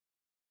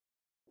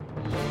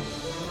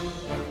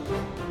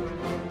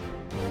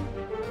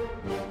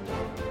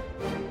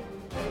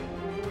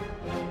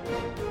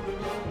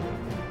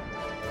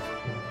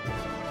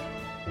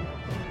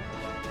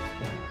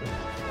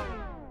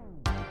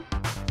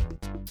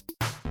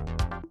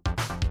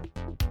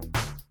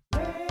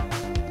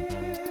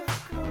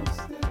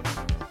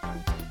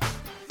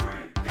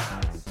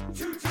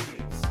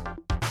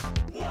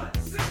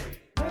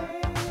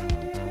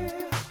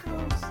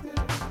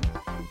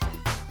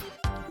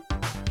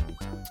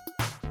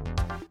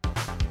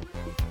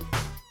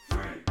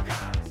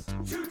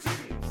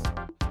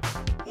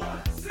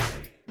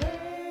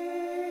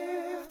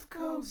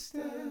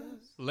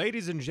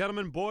Ladies and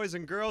gentlemen, boys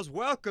and girls,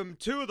 welcome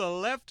to the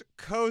Left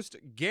Coast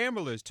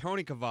Gamblers.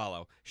 Tony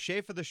Cavallo,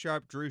 Schaefer the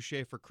Sharp, Drew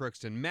Schaefer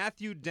Crookston,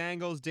 Matthew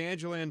Dangles,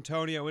 D'Angelo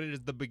Antonio, and it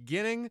is the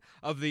beginning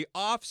of the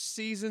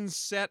off-season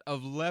set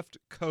of Left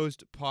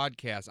Coast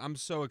podcasts. I'm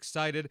so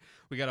excited.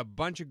 We got a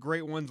bunch of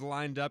great ones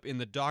lined up in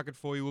the docket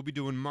for you. We'll be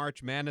doing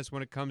March Madness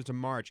when it comes to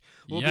March.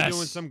 We'll be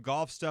doing some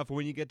golf stuff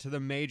when you get to the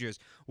majors.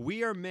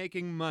 We are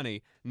making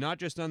money, not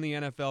just on the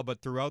NFL,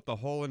 but throughout the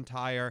whole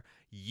entire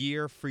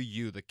year for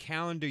you, the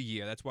calendar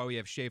year. That's why we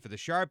have Schaefer the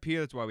Sharp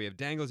here. That's why we have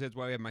Dangles here. That's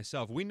why we have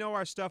myself. We know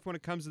our stuff when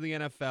it comes to the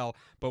NFL,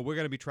 but we're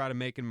going to be trying to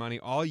making money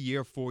all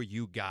year for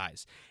you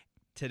guys.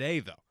 Today,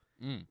 though,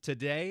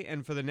 today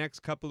and for the next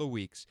couple of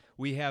weeks,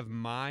 we have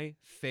my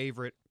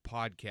favorite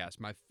podcast.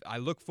 I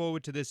look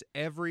forward to this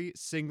every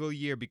single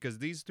year because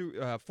these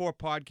 4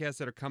 podcasts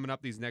that are coming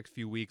up these next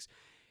few weeks,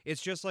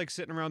 it's just like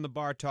sitting around the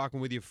bar talking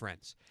with your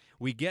friends.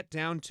 We get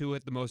down to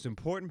it. The most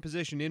important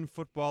position in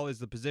football is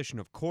the position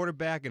of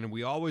quarterback, and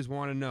we always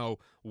want to know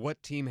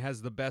what team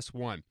has the best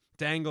one.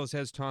 Dangles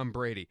has Tom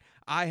Brady.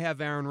 I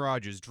have Aaron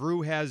Rodgers.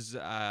 Drew has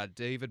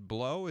David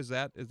Blow. Is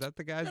that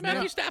the guy's name?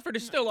 Matthew Stafford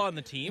is still on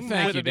the team.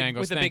 Thank you,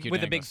 Dangles.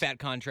 With a big fat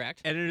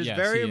contract. And it is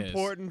very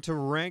important to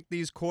rank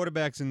these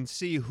quarterbacks and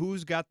see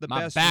who's got the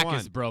best one. My back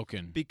is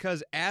broken.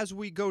 Because as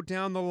we go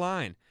down the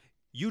line,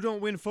 you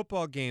don't win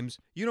football games,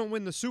 you don't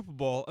win the Super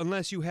Bowl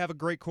unless you have a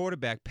great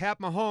quarterback. Pat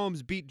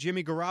Mahomes beat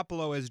Jimmy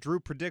Garoppolo, as Drew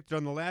predicted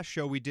on the last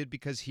show we did,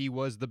 because he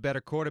was the better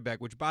quarterback,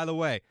 which, by the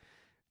way,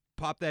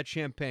 pop that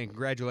champagne.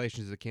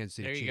 Congratulations to the Kansas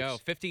City Chiefs. There you go.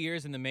 50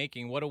 years in the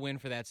making. What a win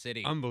for that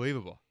city.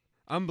 Unbelievable.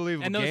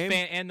 Unbelievable and those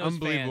game. Those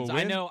unbelievable fans.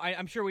 Win. I know.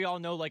 I'm sure we all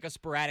know like a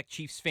sporadic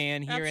Chiefs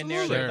fan here Absolutely.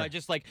 and there. Sure.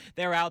 Just like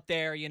they're out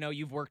there. You know,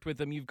 you've worked with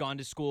them. You've gone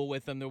to school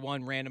with them. They're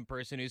one random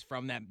person who's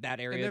from that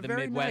area of the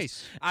very Midwest.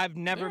 Nice. I've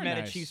never Very met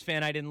nice. a Chiefs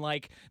fan I didn't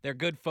like. They're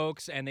good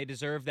folks, and they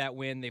deserve that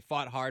win. They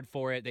fought hard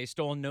for it. They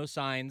stole no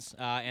signs,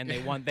 and they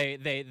won.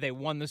 They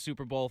won the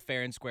Super Bowl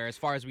fair and square. As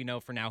far as we know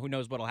for now, who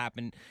knows what'll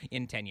happen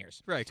in 10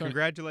 years? Right. Tony,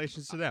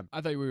 congratulations to them. I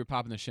thought we were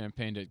popping the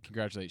champagne to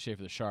congratulate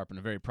Schaefer the Sharp on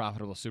a very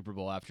profitable Super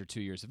Bowl after 2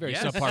 years of very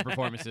Yes. subpar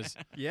performances.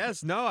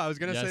 Yes, no, I was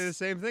going to say Yes. the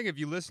same thing. If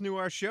you listen to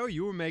our show,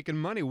 you were making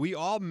money. We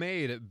all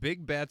made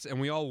big bets,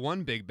 and we all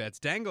won big bets.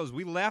 Dangles,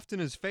 we laughed in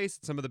his face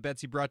at some of the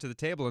bets he brought to the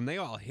table, and they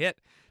all hit.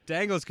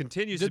 Dangles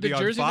continues Did to be the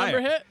on jersey fire.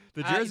 number hit?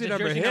 The jersey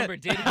number hit. number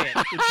did hit.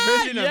 The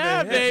jersey number Yeah,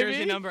 hit. The baby.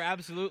 jersey number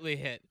absolutely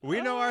hit.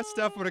 We know our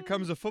stuff when it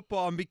comes to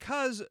football, and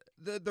because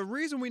the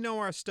reason we know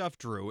our stuff,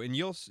 Drew, and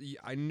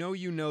I know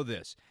you know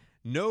this,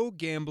 no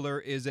gambler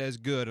is as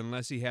good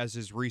unless he has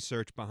his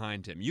research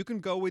behind him. You can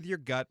go with your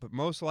gut, but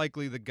most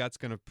likely the gut's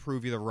going to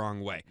prove you the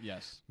wrong way.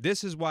 Yes.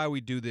 This is why we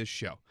do this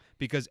show,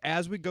 because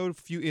as we go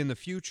in the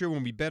future,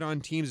 when we bet on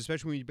teams,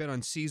 especially when we bet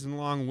on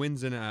season-long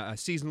wins and a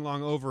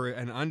season-long over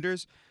and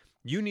unders,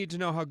 you need to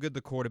know how good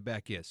the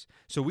quarterback is.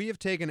 So we have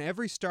taken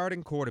every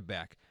starting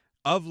quarterback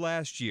of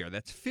last year.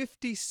 That's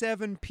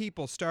 57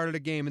 people started a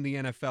game in the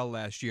NFL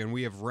last year, and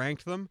we have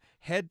ranked them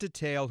head to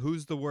tail,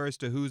 who's the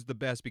worst to who's the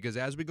best, because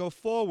as we go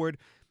forward,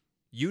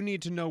 you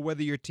need to know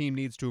whether your team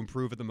needs to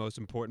improve at the most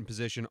important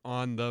position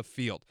on the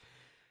field.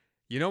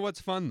 You know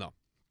what's fun, though,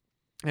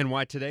 and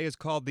why today is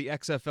called the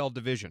XFL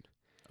division?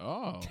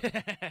 Oh.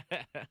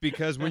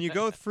 Because when you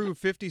go through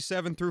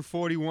 57 through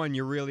 41,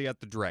 you're really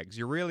at the dregs.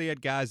 You're really at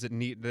guys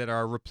that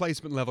are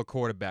replacement level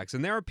quarterbacks,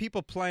 and there are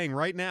people playing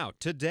right now,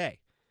 today,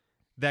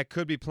 that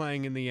could be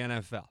playing in the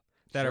NFL,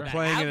 that are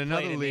playing in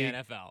another league,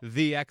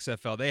 the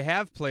XFL. They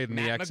have played in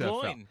Matt the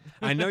XFL. McGloin.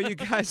 I know you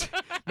guys.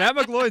 Matt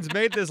McGloin's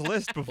made this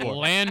list before.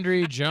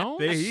 Landry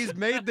Jones? He's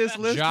made this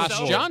list Josh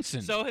before.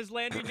 Johnson. So has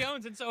Landry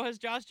Jones, and so has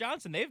Josh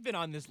Johnson. They've been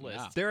on this list.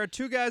 Yeah. There are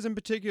 2 guys in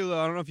particular.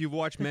 I don't know if you've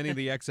watched many of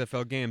the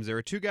XFL games. There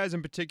are 2 guys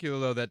in particular,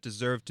 though, that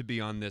deserve to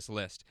be on this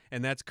list,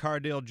 and that's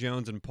Cardale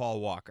Jones and Paul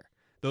Walker.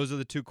 Those are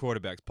the 2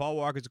 quarterbacks. Paul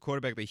Walker's the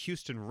quarterback of the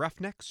Houston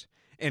Roughnecks,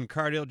 and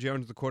Cardale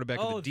Jones, the quarterback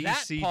of the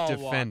DC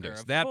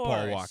Defenders.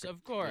 Paul Walker.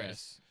 Of course.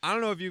 Yes. I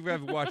don't know if you've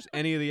ever watched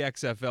any of the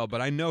XFL,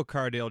 but I know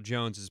Cardale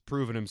Jones has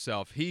proven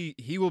himself.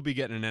 He will be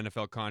getting an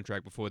NFL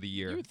contract before the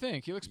year. You would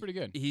think. He looks pretty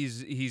good.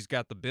 He's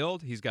got the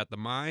build. He's got the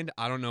mind.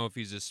 I don't know if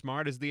he's as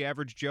smart as the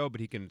average Joe, but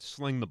he can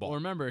sling the ball. Well,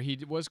 remember, he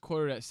was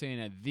quoted as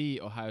saying at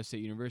the Ohio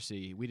State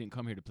University, we didn't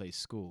come here to play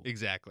school.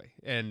 Exactly.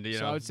 And,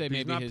 So I would say he's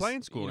maybe not his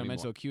playing school anymore.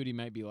 mental acuity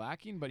might be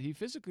lacking, but he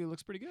physically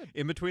looks pretty good.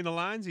 In between the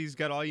lines, he's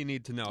got all you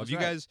need to know.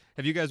 That's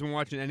Have you guys been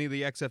watching any of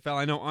the XFL?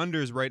 I know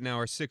unders right now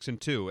are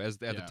 6-2 at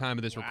the time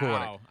of this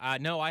recording.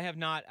 No, I have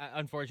not.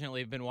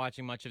 Unfortunately, been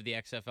watching much of the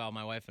XFL.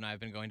 My wife and I have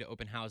been going to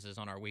open houses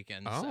on our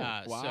weekends. Oh,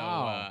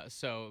 wow.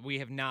 So we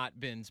have not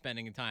been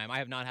spending time. I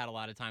have not had a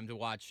lot of time to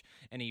watch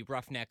any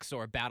Roughnecks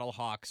or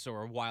Battlehawks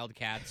or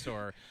Wildcats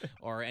or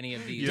any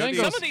of these. You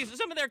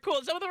Some of them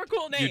are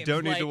cool names. You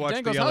don't need to watch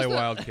Dangles, the LA how's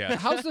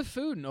Wildcats. How's the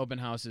food in open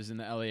houses in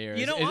the LA area?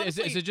 You know, is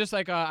it just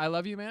like I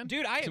love you, man?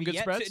 Dude, I have Some good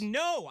yet spreads?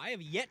 I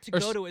have yet to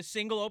go to a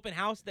single open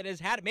house that has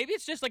had it. Maybe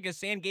it's just like a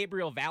San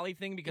Gabriel Valley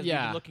thing because we've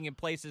been looking at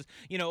places,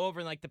 over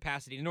in like the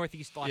Pasadena,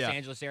 Northeast Los Yeah.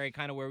 Angeles area,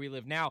 kind of where we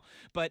live now.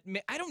 But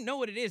I don't know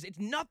what it is. It's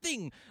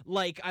nothing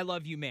like I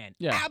Love You, Man.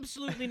 Yeah.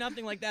 Absolutely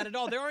nothing like that at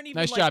all. There aren't even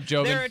Nice job,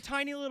 Jobin. There are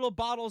tiny little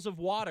bottles of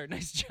water.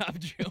 Nice job,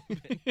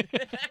 Jobin.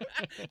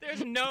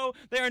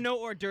 There are no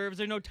hors d'oeuvres.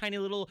 There are no tiny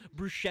little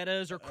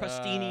bruschettas or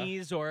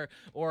crostinis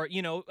or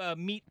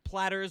meat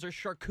platters or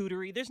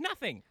charcuterie. There's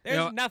nothing.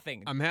 There's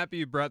nothing. I'm happy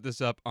you brought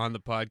this up on the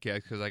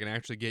podcast because I can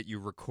actually get you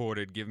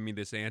recorded giving me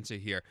this answer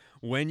here.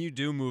 When you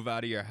do move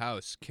out of your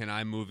house, can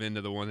I move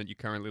into the one that you're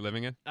currently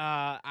living in?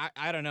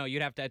 I don't know.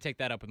 You'd have to take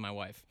that up with my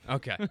wife.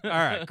 Okay. All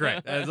right,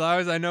 great. As long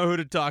as I know who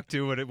to talk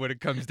to when it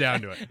comes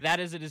down to it. That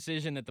is a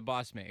decision that the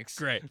boss makes.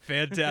 Great.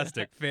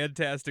 Fantastic.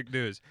 Fantastic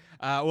news.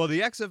 Well,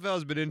 the XFL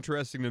has been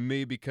interesting to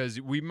me because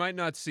we might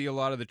not see a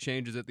lot of the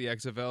changes that the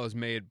XFL has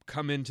made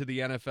come into the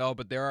NFL,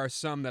 but there are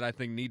some that I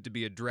think need to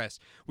be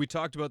addressed. We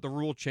talked about the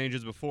rule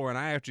changes before, and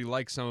I actually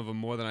like some of them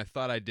more than I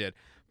thought I did.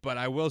 But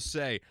I will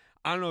say,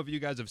 I don't know if you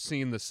guys have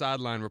seen the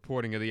sideline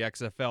reporting of the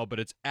XFL, but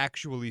it's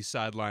actually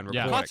sideline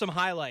Yeah. reporting. Caught some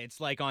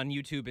highlights like on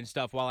YouTube and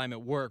stuff while I'm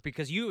at work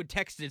because you had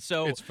texted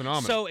It's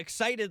phenomenal. so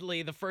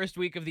excitedly the first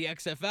week of the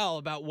XFL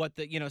about what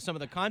some of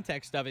the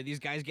context of it. These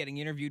guys getting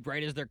interviewed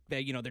right as their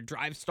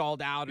drive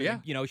stalled out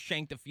or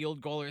shanked a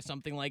field goal or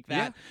something like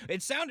that. Yeah.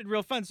 It sounded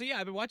real fun. So yeah,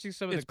 I've been watching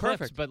some of the clips,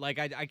 perfect. but like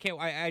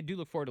I do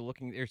look forward to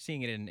looking or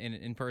seeing it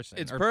in person.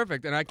 It's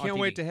perfect, and I can't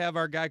wait TV. to have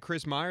our guy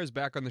Chris Myers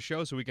back on the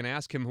show so we can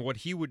ask him what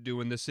he would do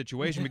in this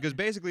situation because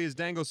basically, as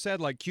Dangle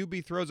said, like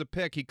QB throws a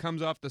pick, he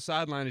comes off the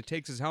sideline, he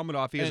takes his helmet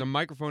off, he has a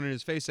microphone in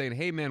his face saying,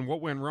 hey man, what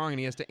went wrong? And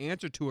he has to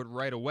answer to it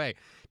right away.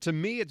 To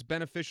me, it's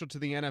beneficial to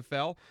the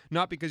NFL,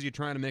 not because you're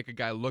trying to make a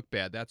guy look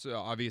bad. That's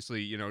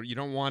obviously, you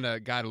don't want a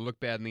guy to look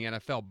bad in the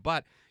NFL,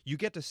 but you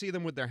get to see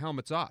them with their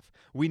helmets off.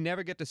 We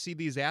never get to see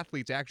these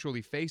athletes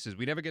actually faces.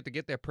 We never get to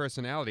get their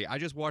personality. I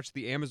just watched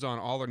the Amazon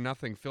All or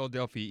Nothing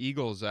Philadelphia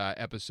Eagles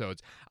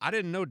episodes. I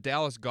didn't know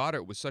Dallas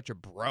Goedert was such a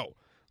bro.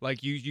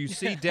 Like, you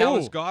see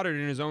Dallas Goedert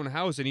in his own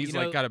house, and he's,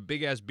 got a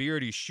big-ass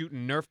beard. He's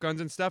shooting Nerf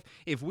guns and stuff.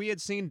 If we had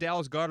seen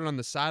Dallas Goedert on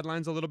the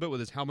sidelines a little bit with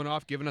his helmet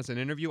off giving us an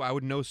interview, I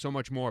would know so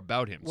much more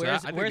about him.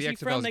 Where's the he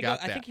from? XFL's got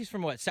that. I think he's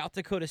from, South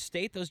Dakota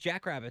State? Those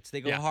Jackrabbits,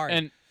 they go hard.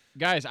 And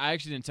guys, I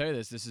actually didn't tell you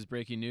this. This is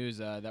breaking news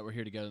that we're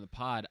here together in the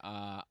pod.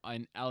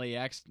 On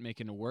LAX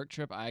making a work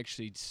trip, I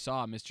actually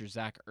saw Mr.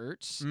 Zach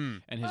Ertz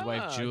and his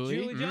wife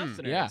Julie.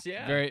 Johnson. Yeah,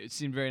 Yeah. it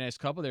seemed very nice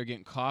couple. They were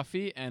getting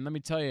coffee, and let me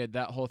tell you,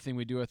 that whole thing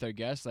we do with our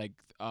guests, like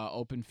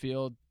open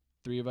field,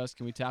 three of us,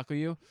 can we tackle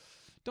you?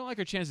 Don't like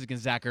our chances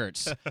against Zach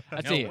Ertz.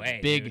 That's No a way,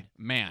 big dude.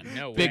 man.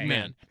 No big way.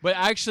 man. But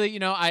actually,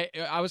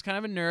 I was kind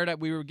of a nerd.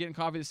 We were getting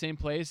coffee at the same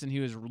place, and he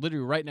was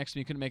literally right next to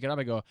me. Couldn't make it up.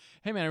 I go,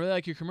 hey, man, I really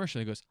like your commercial.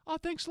 He goes, oh,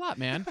 thanks a lot,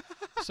 man.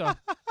 So,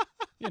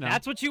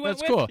 That's what you went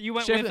that's with? cool. You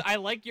went Shave with, the- I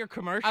like your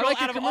commercial? I like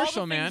your Out of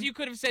commercial, all the man. things you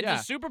could have said, Yeah.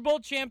 the Super Bowl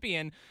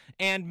champion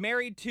and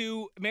married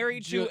to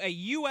a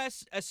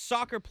U.S.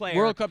 soccer player.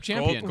 World Cup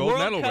champion. Gold World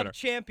medal Cup winner.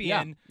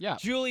 champion, Yeah.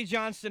 Julie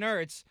Johnston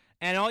Ertz.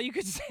 And all you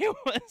could say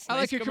was, I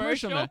like your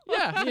commercial, man.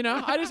 Yeah,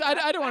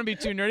 I don't want to be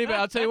too nerdy, but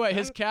I'll tell you what,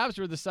 his calves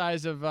were the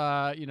size of,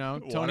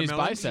 Tony's Watermelons?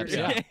 biceps.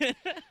 Yeah.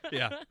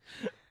 Yeah.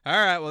 All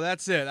right, well,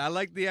 that's it. I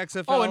like the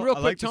XFL. Oh, and real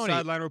I quick, like the Tony,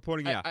 sideline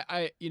reporting. Yeah.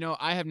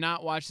 I have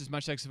not watched as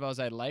much XFL as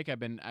I'd like. I've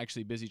been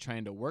actually busy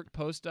trying to work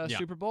post Yeah.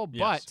 Super Bowl, Yes.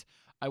 but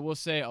I will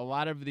say a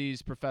lot of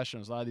these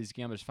professionals, a lot of these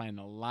gamblers find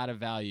a lot of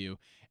value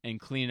in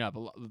cleaning up.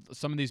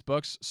 Some of these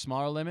books,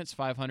 smaller limits,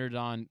 500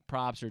 on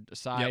props or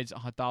sides,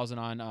 1,000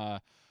 on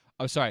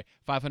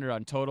 500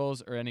 on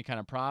totals or any kind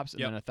of props,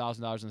 and then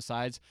 $1,000 on the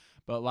sides.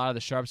 But a lot of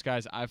the sharps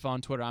guys I found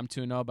on Twitter, I'm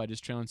 2-0 by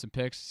just trailing some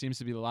picks. Seems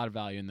to be a lot of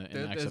value in the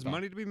There's XFL.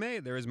 money to be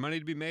made. There is money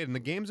to be made, and the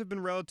games have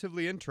been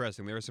relatively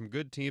interesting. There are some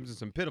good teams and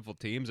some pitiful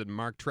teams, and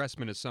Mark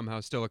Trestman is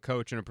somehow still a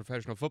coach in a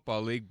professional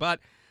football league, but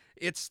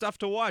it's stuff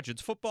to watch.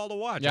 It's football to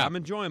watch. Yeah. I'm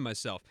enjoying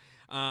myself.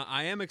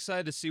 I am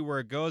excited to see where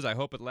it goes. I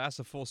hope it lasts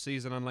a full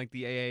season, unlike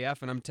the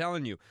AAF. And I'm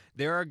telling you,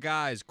 there are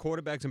guys,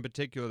 quarterbacks in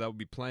particular, that will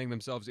be playing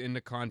themselves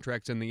into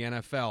contracts in the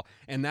NFL.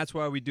 And that's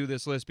why we do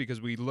this list, because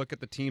we look at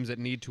the teams that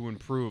need to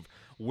improve.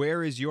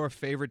 Where is your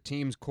favorite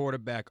team's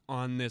quarterback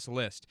on this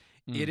list?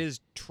 It is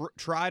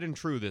tried and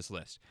true, this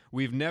list.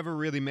 We've never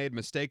really made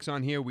mistakes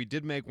on here. We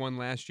did make one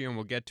last year, and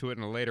we'll get to it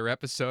in a later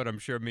episode. I'm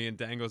sure me and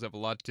Dangles have a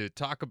lot to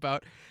talk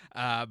about.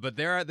 But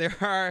there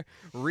are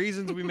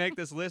reasons we make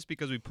this list,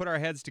 because we put our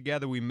heads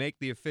together. We make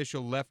the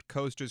official Left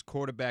Coasters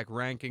quarterback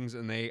rankings,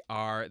 and they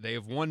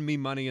have won me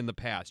money in the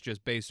past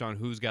just based on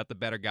who's got the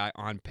better guy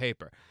on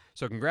paper.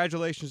 So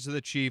congratulations to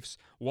the Chiefs.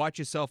 Watch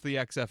yourself the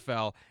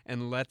XFL,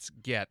 and let's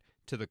get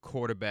to the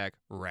quarterback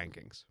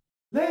rankings.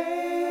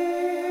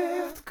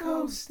 Left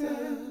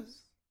Coasters.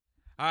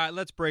 All right,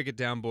 let's break it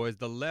down, boys.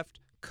 The Left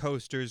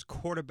Coasters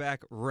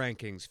quarterback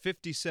rankings.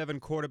 57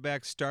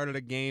 quarterbacks started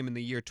a game in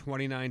the year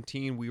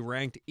 2019. We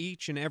ranked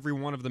each and every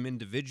one of them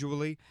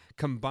individually,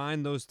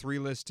 combined those three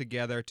lists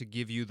together to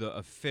give you the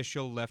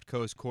official Left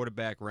Coast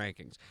quarterback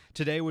rankings.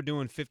 Today we're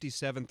doing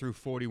 57 through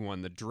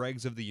 41, the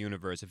dregs of the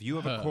universe. If you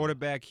have a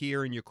quarterback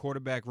here in your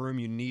quarterback room,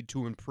 you need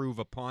to improve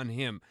upon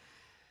him.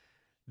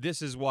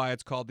 This is why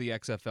it's called the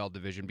XFL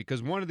division,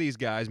 because one of these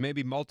guys,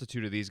 maybe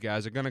multitude of these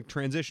guys, are going to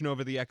transition over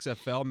to the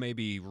XFL,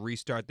 maybe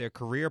restart their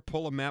career,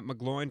 pull a Matt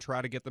McGloin,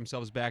 try to get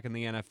themselves back in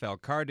the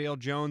NFL. Cardale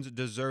Jones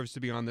deserves to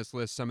be on this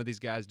list. Some of these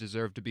guys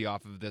deserve to be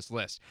off of this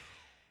list.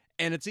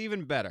 And it's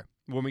even better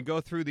when we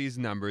go through these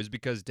numbers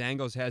because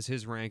Dangles has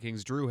his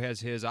rankings, Drew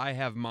has his, I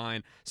have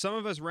mine. Some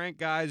of us rank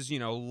guys,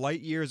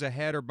 light years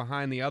ahead or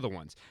behind the other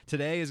ones.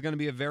 Today is going to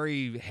be a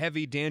very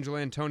heavy D'Angelo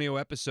Antonio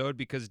episode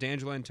because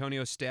D'Angelo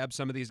Antonio stabbed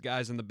some of these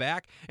guys in the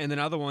back, and then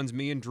other ones,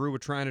 me and Drew were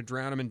trying to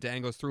drown him, and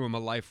Dangles threw him a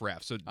life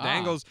raft. So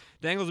Dangles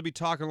will be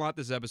talking a lot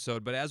this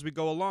episode, but as we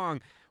go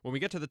along, when we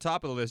get to the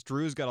top of the list,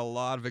 Drew's got a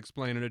lot of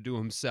explaining to do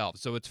himself.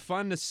 So it's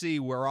fun to see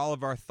where all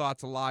of our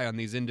thoughts lie on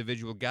these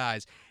individual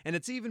guys. And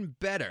it's even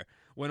better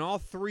when all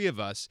three of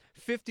us,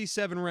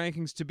 57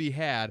 rankings to be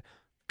had,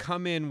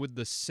 come in with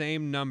the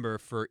same number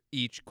for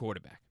each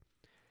quarterback.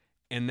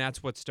 And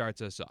that's what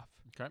starts us off.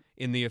 Okay.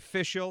 In the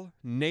official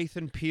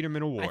Nathan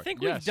Peterman Award. I think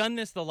we've done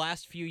this the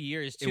last few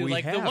years too. We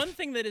Like have. The one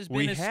thing that has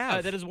been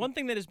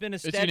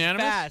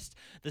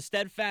a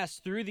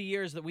steadfast through the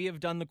years that we have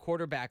done the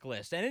quarterback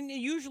list, and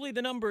usually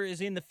the number is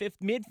in the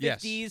mid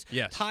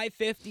 50s, high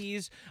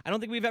 50s. I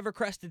don't think we've ever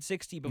crested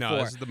 60 before. No,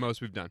 this is the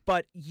most we've done.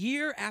 But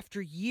year after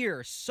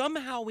year,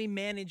 somehow we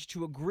managed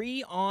to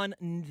agree on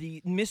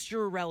the Mr.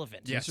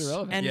 Irrelevant. Yes. Mr.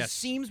 Irrelevant. And it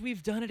seems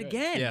we've done it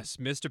again. Yes,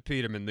 Mr.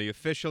 Peterman, the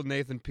official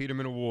Nathan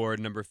Peterman Award,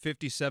 number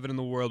 57 in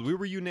the world. We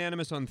were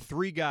unanimous on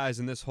 3 guys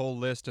in this whole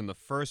list, and the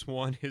first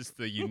one is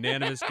the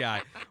unanimous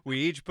guy. We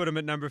each put him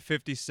at number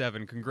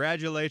 57.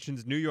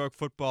 Congratulations, New York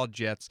Football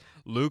Jets.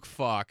 Luke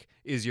Falk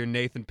is your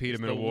Nathan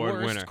Peterman Award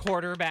winner. The worst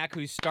quarterback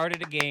who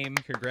started a game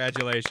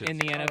Congratulations. in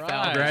the NFL.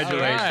 Right.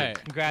 Congratulations. All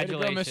right.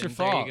 Congratulations, Way to go, Mr. There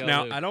Falk. you go,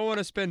 Now, Luke. I don't want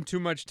to spend too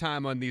much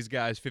time on these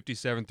guys,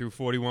 57 through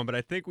 41, but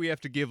I think we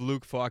have to give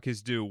Luke Falk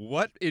his due.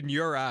 What, in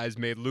your eyes,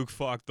 made Luke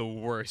Falk the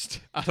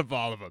worst out of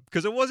all of them?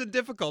 Because it wasn't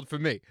difficult for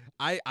me.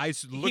 I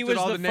looked at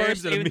all the names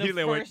and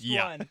immediately went,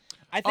 yeah.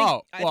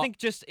 I think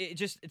just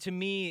to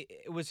me,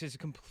 it was his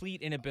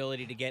complete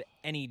inability to get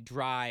any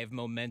drive,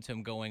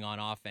 momentum going on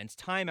offense.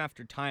 Time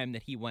after time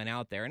that he went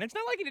out there, and it's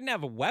not like he didn't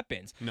have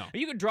weapons. No,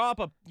 you could drop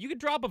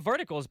a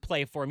verticals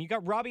play for him. You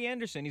got Robbie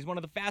Anderson. He's one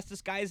of the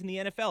fastest guys in the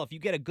NFL. If you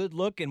get a good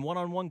look and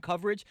one-on-one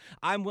coverage,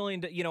 I'm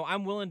willing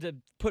to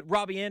put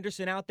Robbie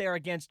Anderson out there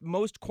against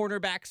most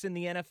cornerbacks in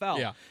the NFL.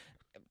 Yeah.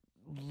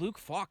 Luke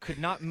Falk could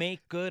not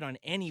make good on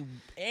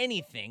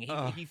anything.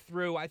 He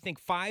threw, I think,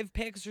 5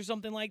 picks or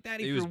something like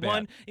that. He threw was bad.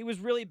 one. He was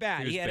really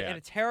bad. He had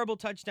a terrible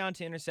touchdown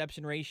to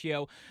interception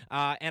ratio.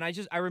 And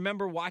I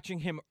remember watching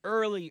him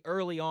early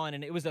on,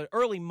 and it was an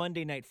early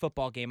Monday night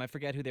football game. I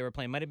forget who they were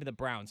playing. Might have been the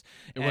Browns.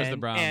 It was the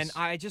Browns. And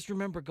I just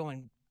remember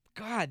going,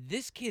 God,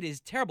 this kid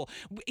is terrible.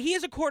 He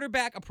is a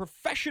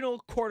professional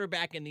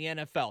quarterback in the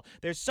NFL.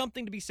 There's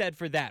something to be said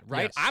for that,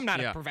 right? Yes. I'm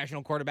not a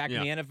professional quarterback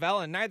in the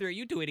NFL, and neither of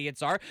you two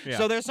idiots are. Yeah.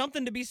 So there's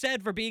something to be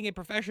said for being a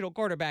professional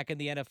quarterback in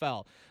the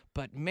NFL.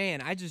 But,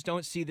 man, I just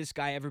don't see this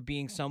guy ever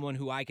being someone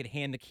who I could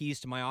hand the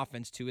keys to my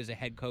offense to as a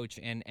head coach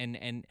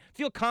and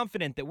feel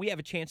confident that we have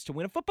a chance to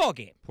win a football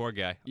game. Poor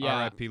guy. Yeah.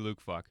 R.I.P.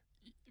 Luke Falk.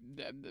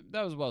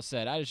 That was well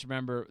said. I just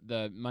remember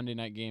the Monday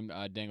night game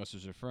Dangles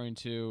was referring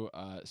to.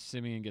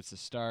 Simeon gets the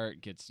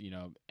start, gets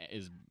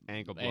his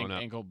Ankle blown up.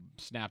 ankle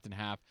snapped in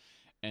half,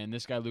 and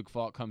this guy Luke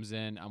Falk comes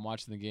in. I'm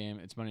watching the game.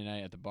 It's Monday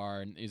night at the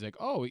bar, and he's like,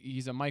 "Oh,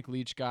 he's a Mike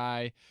Leach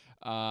guy."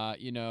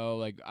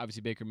 Like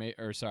obviously He's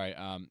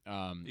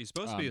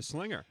supposed to be a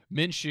slinger.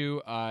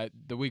 Minshew,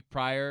 the week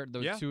prior,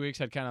 2 weeks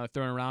had kind of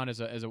thrown around as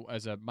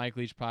a Mike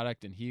Leach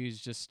product, and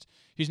he's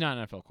not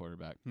an NFL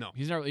quarterback. No,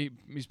 he's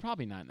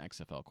probably not an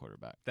XFL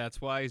quarterback. That's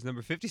why he's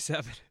number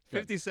 57.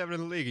 57 in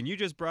the league. And you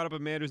just brought up a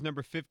man who's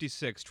number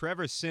 56,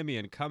 Trevor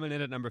Siemian, coming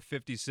in at number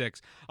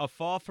 56. A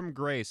fall from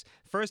grace.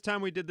 First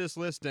time we did this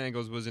list,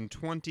 Dangles, was in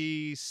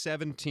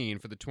 2017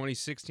 for the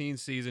 2016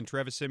 season.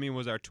 Trevor Siemian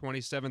was our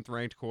 27th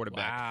ranked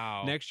quarterback.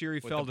 Wow. Next year he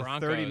fell to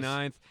Broncos.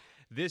 39th.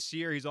 This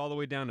year, he's all the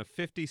way down to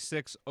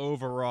 56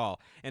 overall.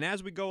 And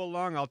as we go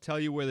along, I'll tell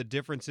you where the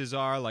differences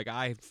are. Like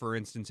I, for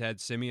instance, had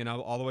Simeon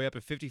all the way up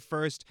at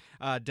 51st.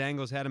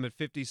 Dangles had him at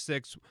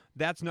 56.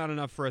 That's not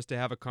enough for us to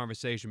have a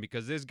conversation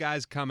because there's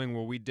guys coming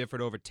where we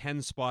differed over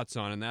 10 spots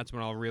on, and that's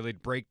when I'll really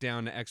break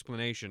down the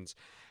explanations.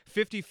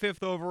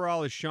 55th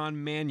overall is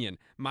Sean Mannion.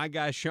 My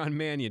guy, Sean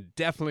Mannion,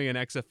 definitely an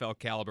XFL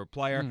caliber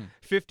player.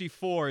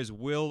 54 is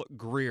Will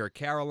Greer.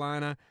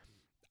 Carolina,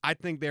 I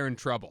think they're in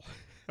trouble.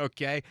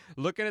 Okay,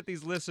 looking at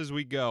these lists as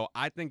we go,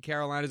 I think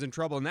Carolina's in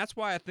trouble, and that's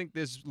why I think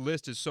this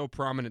list is so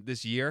prominent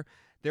this year.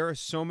 There are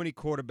so many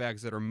quarterbacks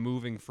that are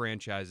moving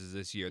franchises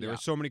this year. There are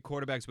so many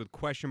quarterbacks with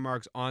question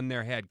marks on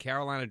their head.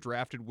 Carolina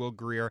drafted Will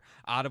Greer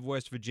out of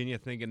West Virginia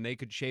thinking they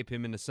could shape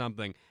him into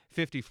something.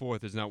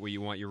 54th is not where you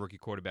want your rookie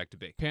quarterback to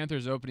be.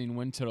 Panthers' opening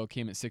win total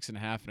came at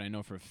 6.5, and I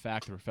know for a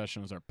fact the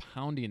professionals are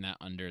pounding that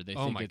under. They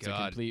think it's a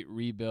complete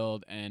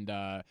rebuild, and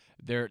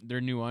their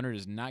new owner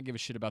does not give a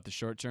shit about the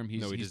short term.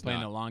 He's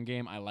playing the long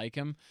game. I like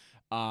him.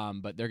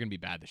 But they're going to be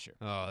bad this year.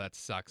 Oh, that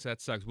sucks.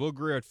 Will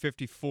Greer at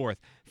 54th.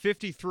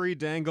 53,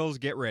 Dangles,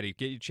 get ready.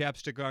 Get your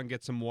chapstick on,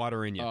 get some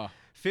water in you.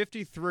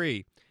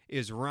 53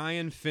 is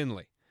Ryan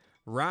Finley.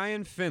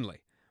 Ryan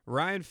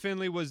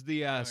Finley was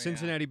the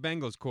Cincinnati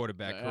Bengals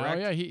quarterback,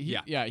 correct?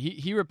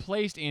 He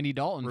replaced Andy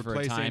Dalton for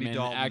a time, and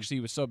actually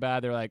was so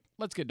bad they're like,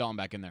 let's get Dalton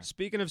back in there.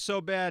 Speaking of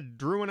so bad,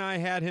 Drew and I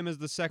had him as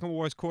the second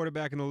worst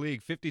quarterback in the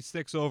league,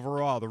 56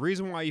 overall. The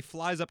reason why he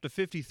flies up to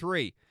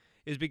 53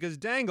 is because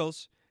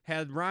Dangles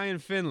had Ryan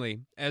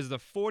Finley as the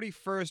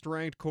 41st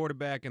ranked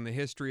quarterback in the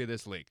history of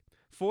this league.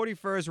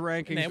 41st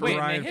ranking for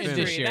Ryan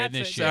Finley. This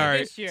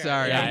year.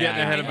 Sorry, I'm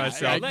getting ahead of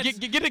myself.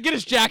 Get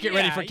his jacket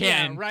ready for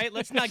Canton. Yeah, right?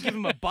 Let's not give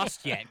him a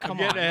bust yet. Come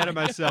on. I'm getting ahead of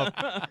myself.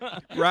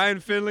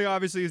 Ryan Finley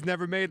obviously has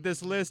never made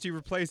this list. He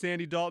replaced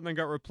Andy Dalton and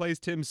got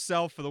replaced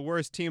himself for the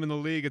worst team in the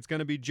league. It's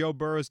going to be Joe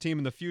Burrow's team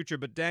in the future.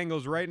 But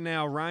Dangles, right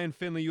now, Ryan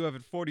Finley you have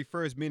at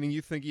 41st, meaning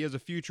you think he has a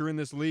future in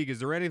this league. Is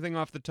there anything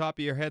off the top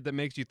of your head that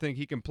makes you think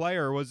he can play,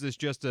 or was this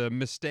just a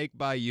mistake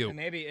by you?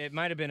 Maybe it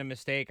might have been a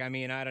mistake. I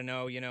mean, I don't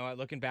know.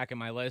 Looking back at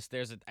my list,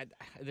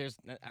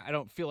 I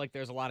don't feel like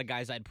there's a lot of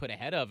guys I'd put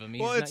ahead of him.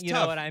 Well, it's you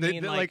tough. know what I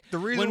mean? Like the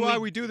reason why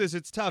we do this,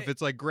 it's tough.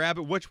 It's like grab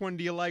it. Which one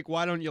do you like?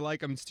 Why don't you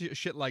like him?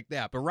 Shit like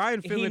that. But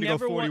Ryan Finley to go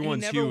 41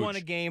 is huge. He never won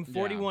a game.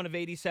 41 of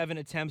 87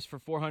 attempts for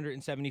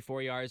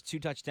 474 yards, 2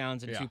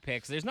 touchdowns, and 2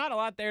 picks. There's not a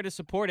lot there to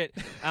support it.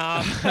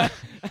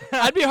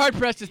 I'd be hard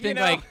pressed to think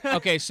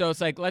okay, so it's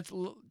like let's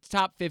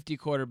top 50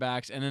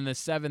 quarterbacks, and then the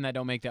 7 that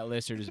don't make that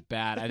list are just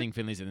bad. I think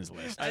Finley's in this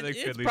list. I think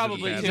it's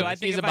probably too. I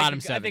think he's a bottom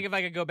 7. I think if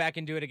I could go back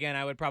and do it again,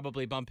 I would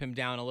probably bump him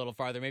down a little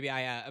farther. Maybe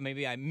I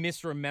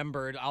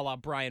misremembered, a la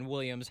Brian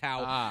Williams,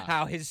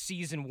 how his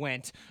season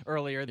went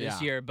earlier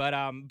this year. But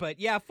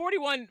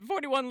 41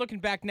 looking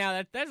back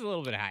now, that's a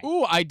little bit high.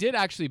 Ooh, I did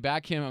actually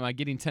back him. Am I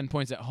getting 10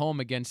 points at home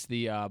against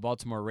the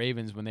Baltimore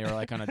Ravens when they were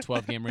like on a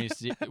 12-game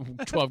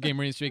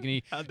winning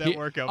streak? How'd that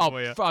work out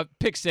for you?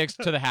 Pick 6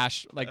 to the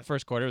hash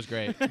first quarter. It was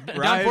great.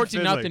 Ryan Down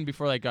 14-0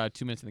 before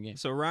 2 minutes in the game.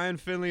 So Ryan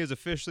Finley is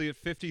officially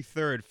at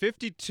 53rd.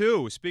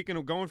 52, speaking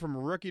of going from a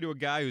rookie to a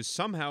guy who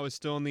somehow is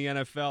still in the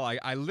NFL,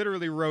 I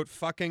literally wrote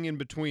fucking in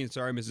between.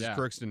 Sorry, Mrs.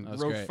 Crookston.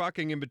 Wrote great.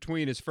 Fucking in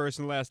between his first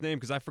and last name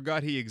because I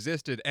forgot he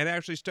existed and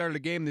actually started a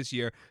game this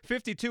year.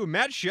 52,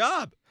 Matt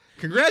Schaub.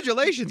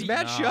 Congratulations,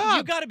 Matt Schaub.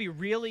 You got to be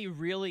really,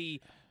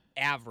 really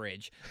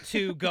average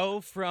to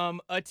go from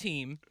a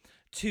team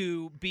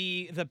to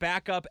be the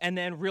backup and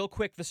then real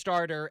quick the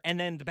starter and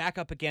then the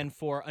backup again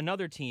for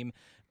another team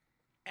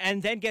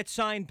and then get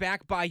signed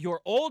back by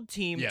your old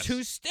team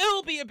to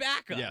still be a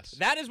backup. Yes.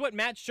 That is what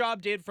Matt Schaub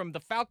did from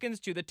the Falcons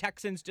to the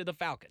Texans to the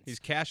Falcons. He's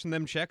cashing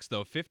them checks,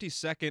 though.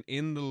 52nd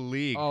in the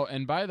league. Oh,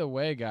 and by the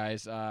way,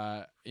 guys,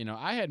 I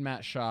had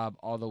Matt Schaub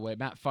all the way.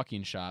 Matt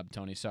fucking Schaub,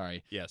 Tony,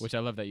 sorry. Yes. Which I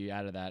love that you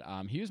added that.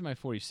 He was my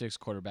 46th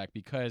quarterback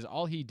because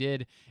all he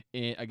did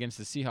against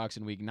the Seahawks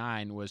in Week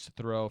 9 was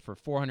throw for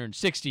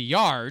 460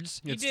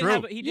 yards. It's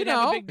true. He did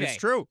have a big day. It's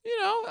true.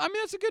 I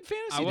mean, that's a good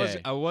fantasy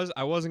day. I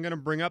wasn't going to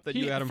bring up that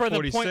you had him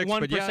 46,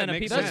 but yeah, it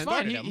makes sense. That's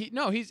fine.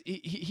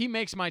 He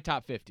makes my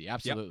top 50.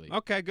 Absolutely. Yep.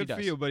 Okay, good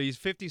for you. But he's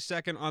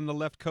 52nd on the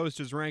Left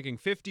Coasters ranking.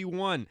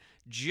 51,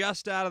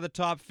 just out of the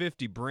top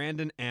 50,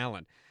 Brandon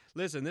Allen.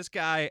 Listen, this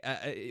guy,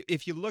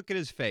 if you look at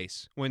his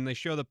face when they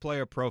show the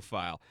player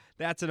profile,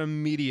 that's an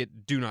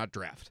immediate do not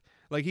draft.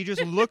 Like, he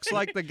just looks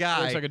like the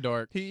guy. Looks like a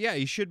dork.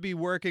 He should be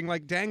working.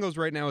 Like, Dangles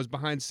right now is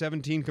behind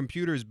 17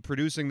 computers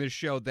producing this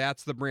show.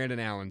 That's the Brandon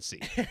Allen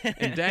seat.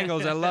 And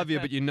Dangles, I love you,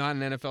 but you're not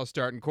an NFL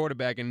starting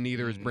quarterback, and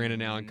neither is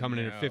Brandon Allen coming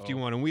in at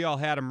 51. And we all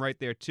had him right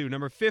there, too.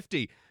 Number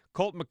 50,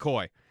 Colt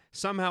McCoy.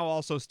 Somehow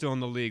also still in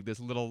the league,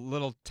 this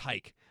little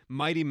tyke.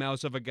 Mighty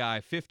mouse of a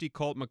guy. 50,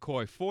 Colt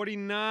McCoy.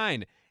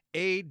 49,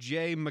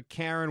 A.J.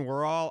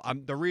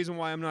 McCarron. The reason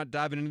why I'm not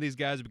diving into these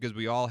guys is because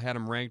we all had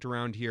them ranked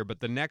around here. But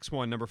the next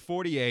one, number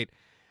 48,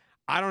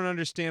 I don't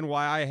understand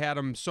why I had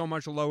him so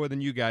much lower than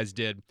you guys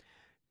did.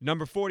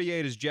 Number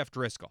 48 is Jeff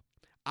Driscoll.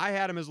 I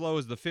had him as low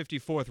as the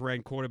 54th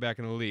ranked quarterback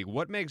in the league.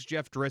 What makes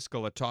Jeff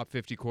Driscoll a top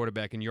 50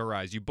 quarterback in your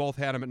eyes? You both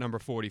had him at number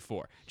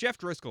 44. Jeff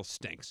Driscoll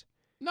stinks.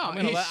 No, I'm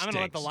going to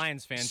let the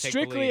Lions fan take the lead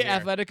strictly here.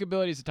 athletic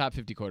ability is a top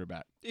 50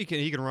 quarterback. He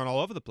can run all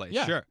over the place.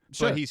 Yeah, sure.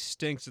 sure. But he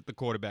stinks at the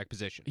quarterback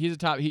position. He's a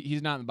top.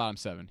 He's not in the bottom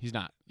 7. He's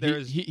not.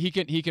 He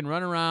can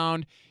run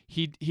around.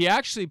 He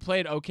actually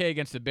played okay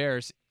against the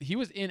Bears. He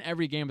was in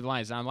every game with the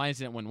Lions. Now the Lions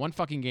didn't win one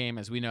fucking game,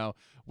 as we know,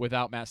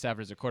 without Matt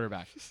Stafford as a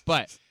quarterback.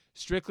 But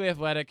strictly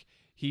athletic.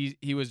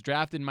 He was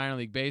drafted in minor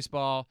league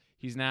baseball.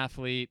 He's an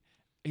athlete.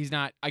 He's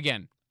not.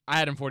 Again, I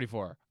had him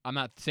 44. I'm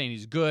not saying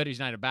he's good. He's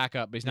not a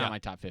backup, but he's not my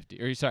top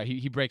 50. Or sorry,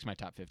 he breaks my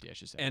top 50, I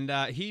should say. And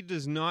he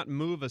does not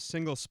move a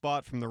single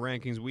spot from the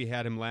rankings we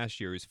had him last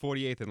year. He's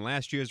 48th in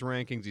last year's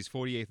rankings. He's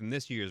 48th in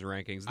this year's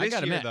rankings.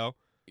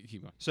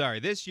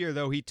 This year,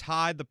 though, he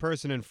tied the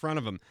person in front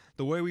of him.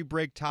 The way we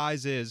break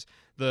ties is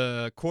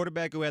The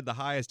quarterback who had the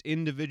highest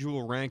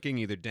individual ranking,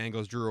 either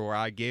Dangles, Drew, or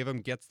I gave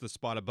him, gets the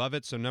spot above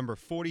it. So number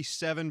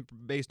 47,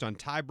 based on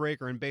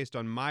tiebreaker and based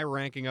on my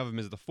ranking of him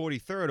as the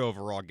 43rd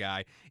overall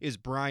guy, is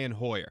Brian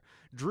Hoyer.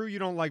 Drew, you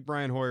don't like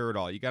Brian Hoyer at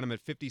all. You got him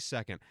at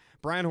 52nd.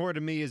 Brian Hoyer, to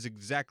me, is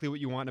exactly what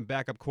you want in a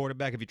backup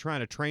quarterback. If you're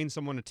trying to train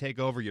someone to take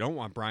over, you don't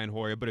want Brian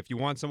Hoyer. But if you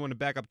want someone to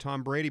back up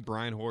Tom Brady,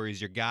 Brian Hoyer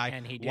is your guy.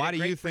 And he did Why it do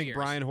great you for think years.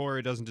 Brian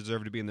Hoyer doesn't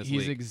deserve to be in this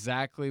He's league?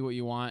 exactly what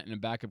you want in a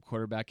backup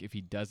quarterback if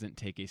he doesn't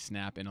take a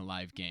snap in a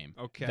live game.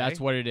 Okay. That's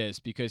what it is,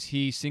 because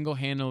he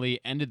single-handedly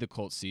ended the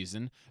Colts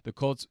season. The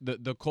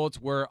Colts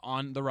were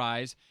on the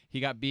rise. He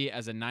got beat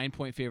as a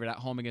 9-point favorite at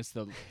home against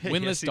the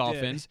winless Yes, he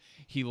Dolphins.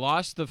 He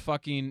lost the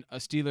fucking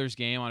Steelers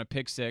game on a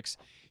pick six.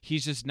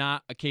 He's just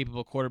not a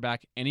capable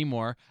quarterback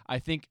anymore. I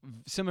think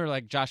similar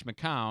like Josh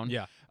McCown.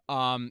 Yeah.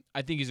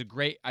 I think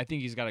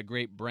he's got a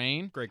great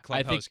brain. Great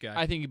clubhouse guy.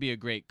 I think he'd be a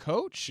great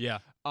coach. Yeah.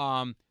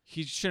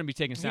 He shouldn't be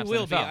taking He snaps.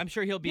 will in be. the NFL. I'm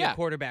sure he'll be Yeah, a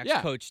quarterback's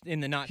yeah. coach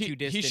in the not too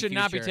distant He should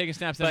not be future. taking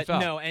snaps in the But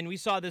NFL. no, and we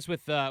saw this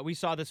with the with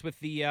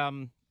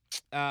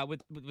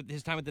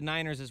his time with the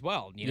Niners as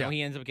well. You know,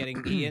 he ends up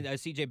getting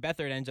C.J.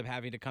 Beathard ends up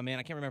having to come in.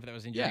 I can't remember if that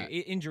was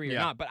injury or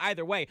not. But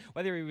either way,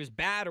 whether he was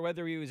bad or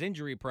whether he was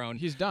injury prone,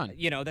 He's done.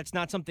 You know, that's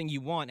not something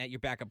you want at your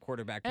backup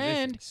quarterback position.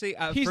 And See,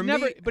 he's for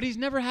never, me, but he's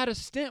never had a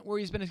stint where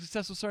he's been a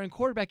successful starting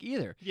quarterback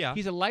either. Yeah.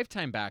 He's a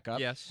lifetime backup.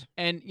 yes.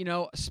 And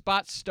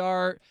spot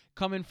start,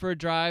 come in for a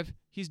drive.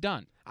 He's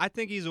done. I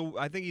think he's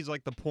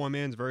like the poor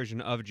man's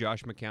version of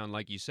Josh McCown,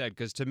 like you said.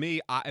 Because to me,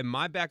 in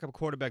my backup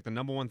quarterback, the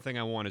number one thing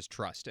I want is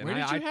trust, and Where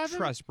did you I have him?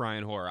 trust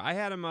Brian Hoyer. I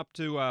had him up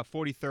to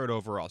 43rd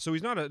overall, so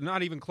he's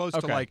not even close to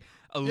Okay. like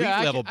elite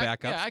Yeah, level I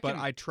backups. But can-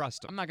 I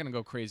trust him. I'm not going to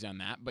go crazy on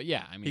that, but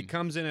yeah, I mean, He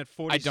comes in at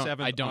 47th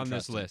I don't on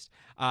this trust him. list.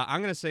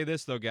 I'm going to say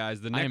this though,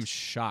 guys. The I am next.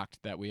 shocked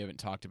that we haven't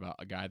talked about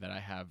a guy that I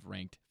have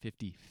ranked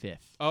 55th.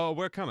 Oh,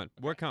 we're coming.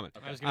 We're coming.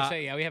 I was going to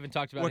say, we haven't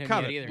talked about we're him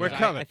coming. yet either. We're 'cause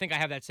coming. I think I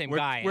have that same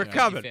We're- guy. we're at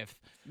coming. 55th.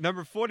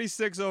 Number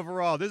 46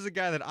 overall. This is a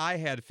guy that I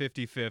had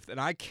 55th, and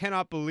I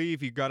cannot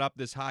believe he got up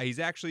this high. He's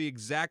actually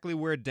exactly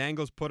where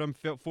Dangles put him,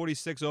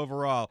 46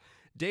 overall.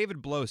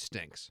 David Blow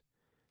stinks.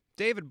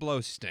 David Blow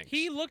stinks.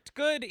 He looked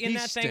good in He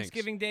that stinks.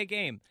 Thanksgiving Day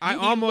game. I He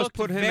almost looked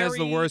put him as the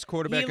very- worst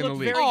quarterback he in the looked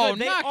league. very Oh, good.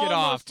 They knock it off,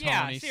 almost-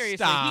 Yeah, Tony. seriously.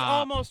 Stop. He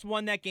almost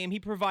won that game. He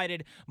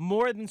provided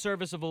more than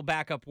serviceable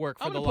backup work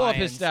for I'm the going to pull up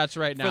Lions. his stats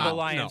right For now. the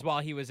Lions No. while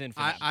he was in for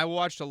them. I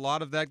watched a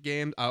lot of that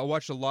game. I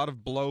watched a lot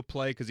of Blow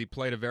play because he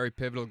played a very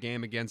pivotal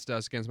game against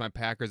my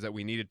Packers that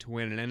we needed to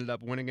win and ended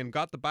up winning and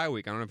got the bye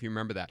week. I don't know if you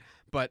remember that.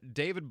 But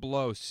David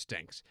Blow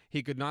stinks.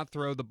 He could not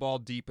throw the ball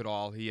deep at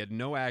all. He had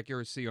no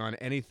accuracy on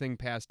anything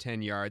past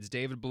 10 yards.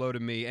 David Blow to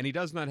me, and he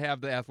does not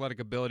have the athletic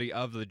ability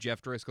of the Jeff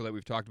Driscoll that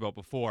we've talked about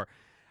before.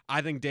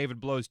 I think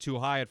David Blow's too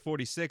high at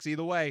 46.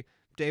 Either way,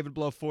 David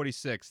Blow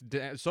 46.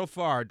 So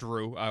far,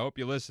 Drew, I hope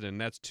you're listening.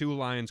 That's 2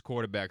 Lions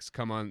quarterbacks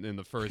come on in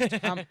the first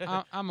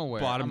I'm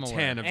aware. bottom I'm aware.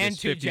 10 of and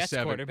this 2 Jets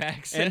 57.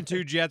 quarterbacks. And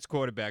 2 Jets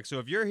quarterbacks. So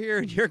if you're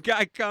hearing your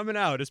guy coming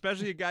out,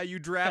 especially a guy you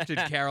drafted,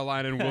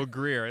 Carolina and Will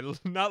Greer, it's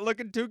not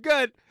looking too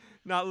good.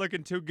 Not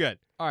looking too good.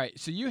 All right,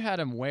 so you had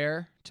him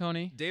where,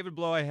 Tony? David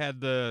Blow, I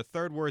had the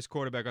 3rd worst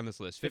quarterback on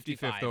this list, 55th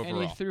 55. overall.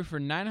 And he threw for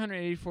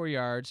 984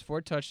 yards, 4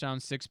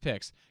 touchdowns, 6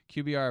 picks,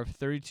 QBR of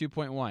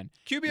 32.1.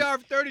 QBR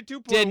of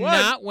 32.1. Did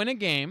not win a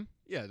game,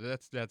 Yeah,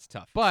 that's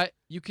tough. but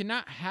you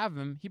cannot have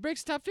him. He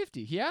breaks top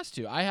 50. He has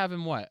to. I have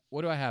him what?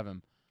 What do I have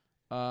him?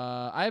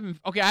 I have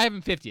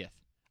him 50th.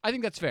 I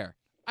think that's fair.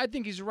 I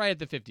think he's right at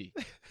the 50.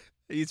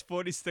 He's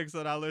 46th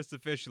on our list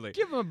officially.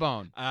 Give him a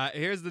bone.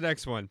 Here's the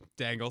next one,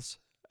 Dangles.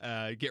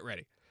 Get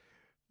ready.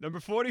 Number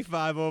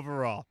 45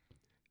 overall.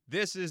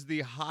 This is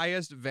the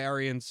highest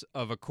variance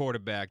of a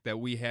quarterback that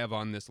we have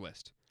on this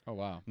list. Oh,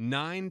 wow.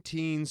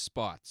 19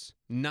 spots.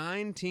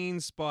 19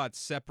 spots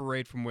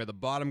separate from where the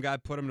bottom guy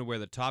put him to where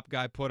the top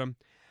guy put him.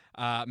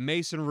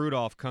 Mason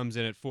Rudolph comes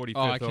in at 45th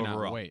Oh, I cannot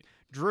overall. wait.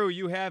 Drew,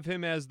 you have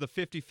him as the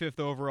 55th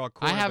overall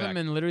quarterback. I have him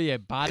in literally a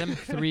bottom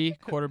 3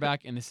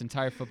 quarterback in this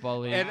entire football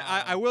league. And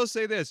I will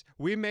say this.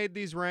 We made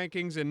these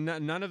rankings, and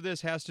none of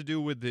this has to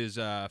do with his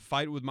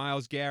fight with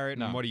Myles Garrett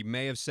and No. what he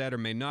may have said or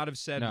may not have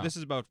said. No. This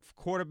is about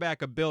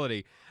quarterback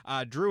ability.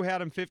 Drew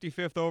had him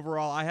 55th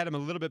overall. I had him a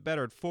little bit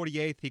better at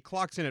 48th. He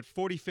clocks in at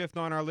 45th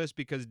on our list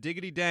because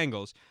Diggity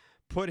Dangles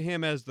put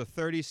him as the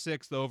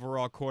 36th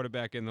overall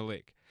quarterback in the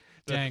league.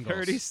 The Dangles.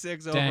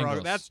 36 overall.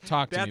 Dangles. That's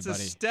Talk to me, a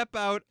buddy. step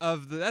out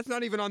of the. That's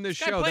not even on this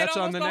Guy show. played That's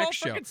on almost the the whole next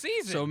show. frickin'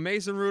 season. So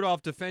Mason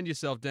Rudolph, defend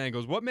yourself,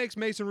 Dangles. What makes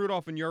Mason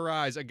Rudolph, in your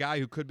eyes, a guy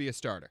who could be a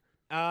starter?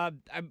 Well,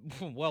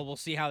 we'll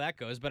see how that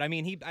goes. But I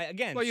mean,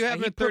 again. Well, you have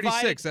him he at 36.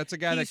 provided- That's a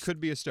guy that he's-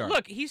 could be a starter.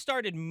 Look, he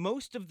started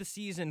most of the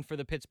season for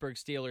the Pittsburgh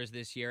Steelers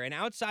this year, and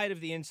outside of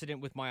the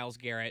incident with Myles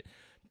Garrett,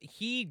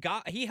 he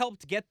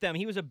helped get them.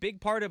 He was a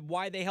big part of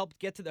why they helped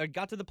got to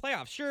the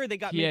playoffs. Sure, they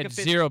got he Minka had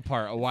Fitz- zero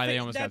part of why they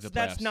almost got to the playoffs.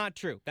 That's not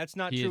true. That's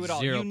not He true had at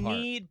all. zero You part.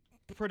 need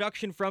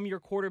production from your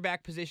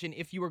quarterback position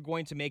if you were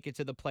going to make it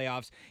to the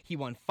playoffs. He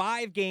won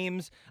 5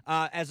 games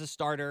as a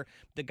starter.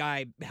 The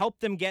guy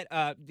helped them get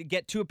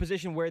to a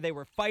position where they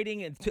were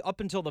fighting up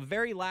until the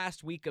very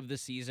last week of the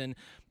season.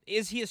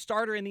 Is he a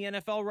starter in the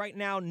NFL right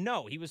now?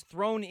 No. He was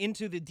thrown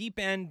into the deep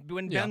end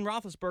when Ben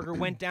Roethlisberger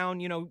went down,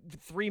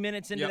 3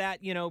 minutes into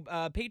that,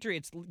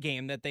 Patriots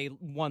game that they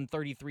won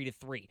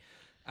 33-3.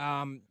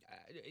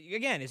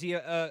 Again, is he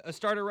a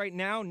starter right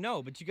now?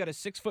 No, but you got a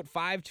 6'5",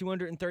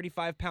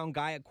 235-pound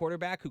guy at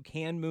quarterback who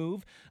can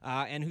move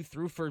and who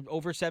threw for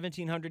over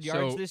 1,700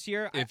 yards this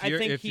year.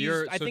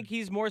 I think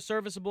he's more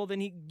serviceable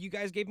than you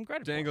guys gave him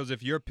credit for. Dangles,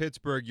 if you're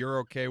Pittsburgh, you're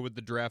okay with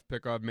the draft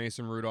pick of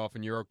Mason Rudolph,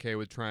 and you're okay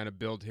with trying to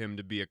build him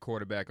to be a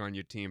quarterback on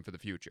your team for the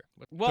future.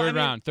 Third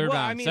round,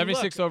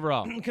 76th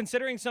overall.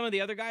 Considering some of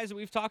the other guys that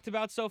we've talked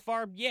about so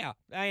far, yeah,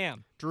 I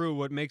am. Drew,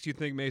 what makes you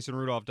think Mason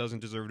Rudolph doesn't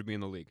deserve to be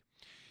in the league?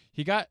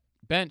 He got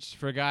benched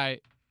for a guy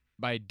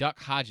by Duck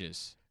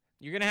Hodges.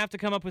 You're going to have to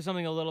come up with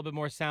something a little bit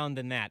more sound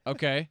than that.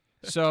 Okay.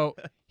 So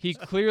he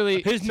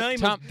clearly... His name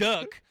is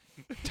Duck.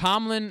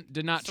 Tomlin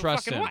did not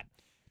trust him. What?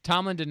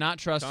 Tomlin did not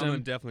trust him.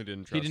 Tomlin definitely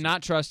didn't trust him. He did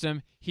not trust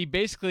him. He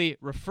basically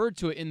referred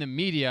to it in the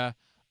media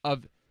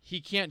of he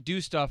can't do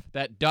stuff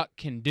that Duck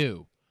can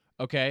do.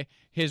 Okay?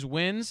 His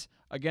wins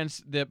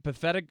against the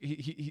pathetic...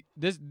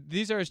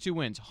 These are his 2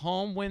 wins.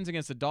 Home wins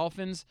against the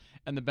Dolphins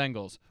and the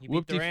Bengals. He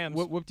beat the Rams.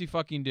 Whoop-de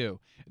fucking do.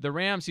 The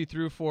Rams, he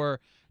threw for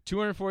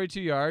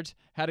 242 yards,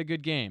 had a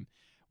good game.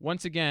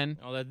 Once again...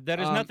 Oh, that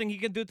is nothing he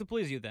can do to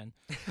please you then.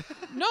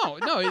 No.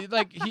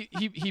 Like,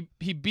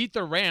 he beat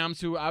the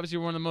Rams, who obviously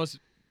were one of the most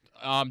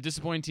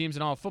disappointing teams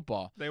in all of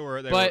football. They were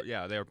a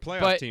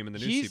playoff team in the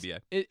new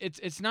CBA.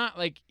 It's not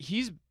like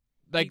he's...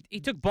 he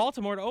took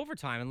Baltimore to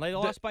overtime and they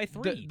lost by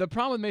 3. The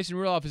problem with Mason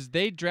Rudolph is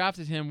they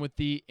drafted him with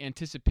the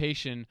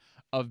anticipation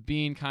of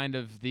being kind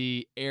of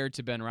the heir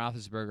to Ben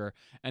Roethlisberger,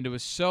 and it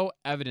was so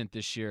evident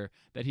this year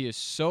that he is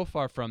so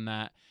far from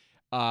that.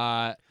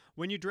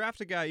 When you draft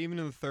a guy, even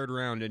in the 3rd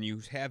round, and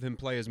you have him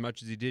play as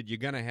much as he did, you're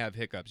going to have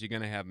hiccups. You're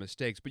going to have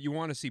mistakes, but you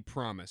want to see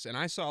promise. And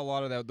I saw a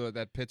lot of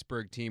that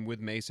Pittsburgh team with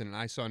Mason, and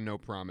I saw no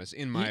promise,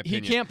 in my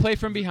opinion. He can't play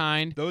from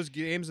behind. Those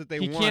games that they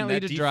won,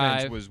 that defense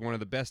drive. Was one of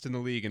the best in the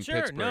league in Sure,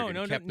 Pittsburgh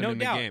and kept them in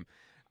doubt. the game.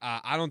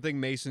 I don't think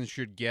Mason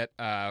should get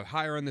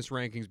higher on this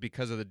rankings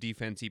because of the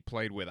defense he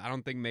played with. I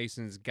don't think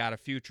Mason's got a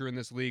future in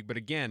this league, but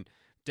again,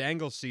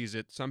 Dangle sees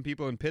it. Some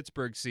people in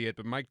Pittsburgh see it,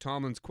 but Mike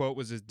Tomlin's quote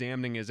was as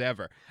damning as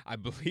ever. I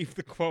believe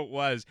the quote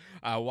was,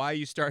 why are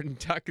you starting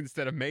Duck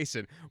instead of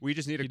Mason? We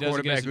just need a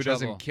quarterback who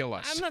doesn't kill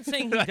us. I'm not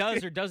saying he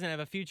does or doesn't have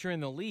a future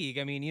in the league.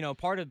 I mean,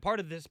 part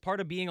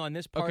of being on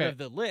this part of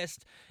the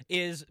list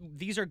is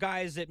these are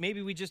guys that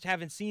maybe we just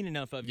haven't seen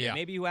enough of yet.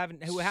 Maybe who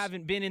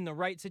haven't been in the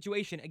right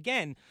situation.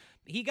 Again,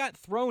 he got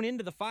thrown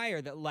into the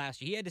fire that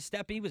last year. He had to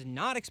step in. He was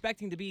not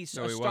expecting to be a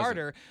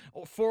starter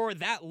for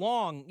that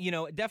long.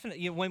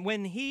 Definitely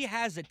when he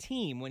has a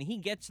team, when he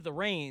gets the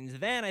reins,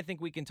 then I think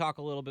we can talk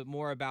a little bit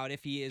more about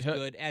if he is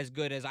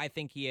good as I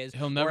think he is.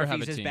 He'll never have a team.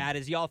 Or if he's as bad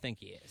as y'all think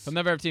he is. He'll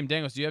never have a team.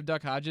 Dangles, do you have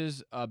Duck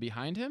Hodges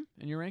behind him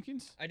in your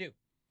rankings? I do.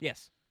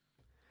 Yes.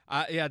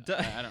 I have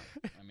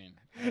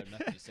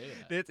nothing to say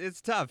to that.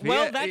 It's tough.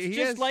 That's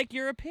just like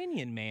your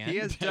opinion, man. He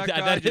has Duck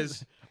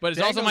Hodges. But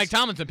it's also Mike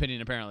Tomlin's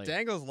opinion, apparently.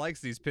 Dangles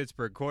likes these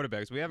Pittsburgh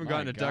quarterbacks. We haven't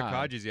gotten to Duck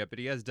Hodges yet, but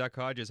he has Duck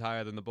Hodges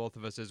higher than the both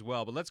of us as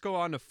well. But let's go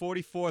on to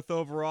 44th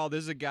overall.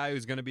 This is a guy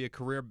who's going to be a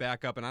career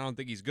backup, and I don't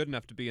think he's good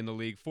enough to be in the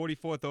league.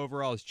 44th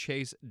overall is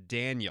Chase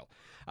Daniel.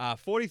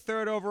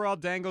 43rd overall,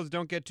 Dangles,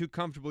 don't get too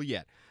comfortable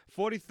yet.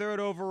 43rd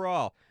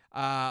overall.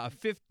 A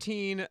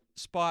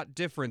 15-spot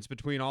difference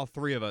between all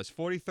 3 of us.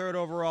 43rd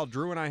overall,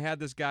 Drew and I had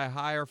this guy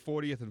higher,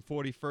 40th and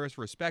 41st,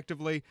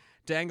 respectively.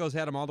 Dangles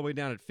had him all the way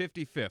down at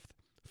 55th.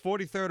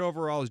 43rd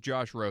overall is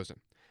Josh Rosen.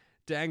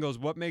 Dangles,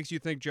 what makes you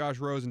think Josh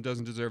Rosen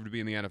doesn't deserve to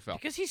be in the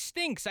NFL? Because he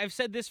stinks. I've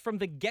said this from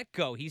the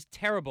get-go. He's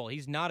terrible.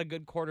 He's not a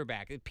good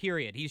quarterback,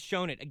 period. He's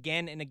shown it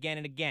again and again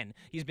and again.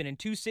 He's been in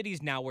 2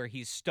 cities now where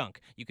he's stunk.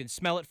 You can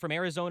smell it from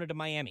Arizona to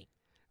Miami.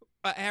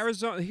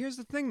 Arizona. Here's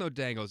the thing, though,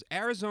 Dangles.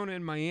 Arizona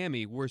and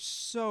Miami were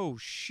so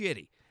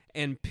shitty.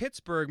 And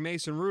Pittsburgh,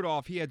 Mason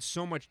Rudolph, he had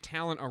so much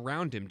talent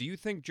around him. Do you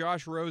think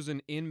Josh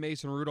Rosen in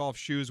Mason Rudolph's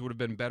shoes would have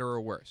been better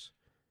or worse?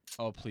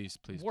 Oh, please.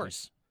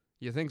 Worse.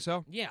 You think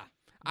so? Yeah.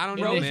 I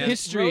don't know, man.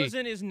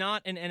 Rosen is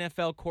not an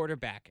NFL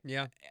quarterback.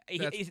 Yeah.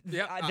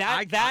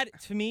 That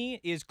to me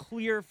is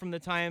clear from the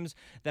times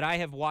that I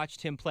have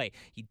watched him play.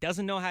 He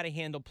doesn't know how to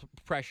handle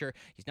pressure.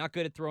 He's not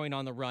good at throwing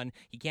on the run.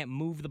 He can't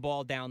move the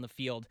ball down the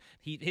field.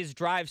 His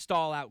drives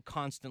stall out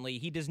constantly.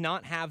 He does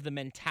not have the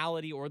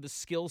mentality or the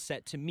skill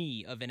set, to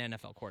me, of an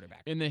NFL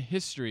quarterback. In the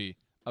history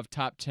of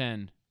top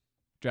 10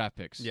 draft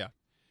picks,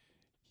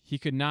 he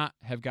could not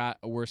have got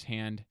a worse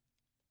hand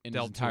in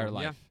his entire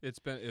life. Yeah,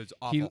 it was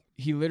awful.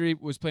 He literally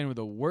was playing with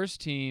the worst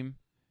team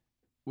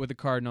with the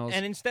Cardinals.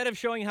 And instead of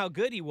showing how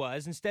good he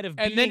was, instead of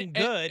being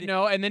good,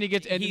 and then he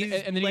gets a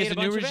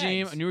new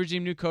regime,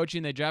 new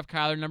coaching. They draft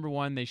Kyler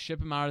 #1. They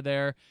ship him out of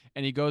there,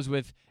 and he goes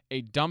with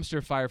a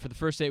dumpster fire for the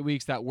first 8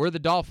 weeks that were the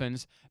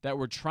Dolphins that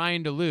were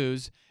trying to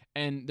lose,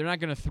 and they're not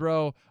going to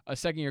throw a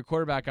second-year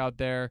quarterback out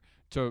there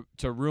to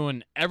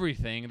ruin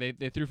everything.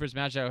 They threw for his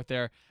match out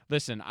there.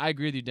 Listen, I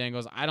agree with you,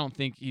 Dangles. I don't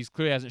think he's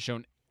clearly hasn't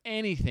shown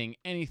anything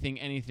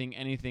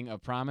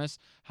of promise.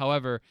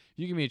 However,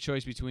 you give me a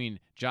choice between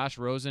Josh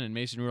Rosen and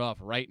Mason Rudolph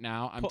right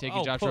now. I'm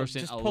taking Josh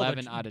Rosen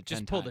 11 out of 10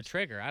 Just pull times. the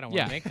trigger. I don't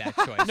want to make that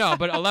choice. No,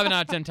 but 11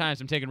 out of 10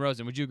 times I'm taking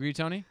Rosen. Would you agree,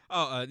 Tony?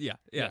 Oh,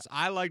 yes.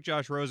 I like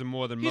Josh Rosen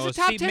more than He's most.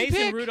 a top 10 Mason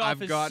pick. Rudolph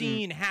has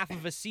seen half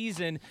of a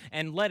season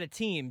and led a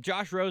team.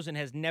 Josh Rosen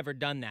has never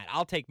done that.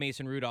 I'll take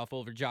Mason Rudolph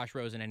over Josh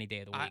Rosen any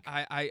day of the week.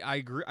 I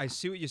agree. I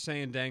see what you're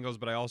saying, Dangles,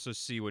 but I also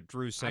see what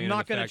Drew's saying. I'm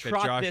not going gonna to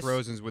trot Josh this-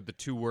 Rosen's with the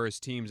two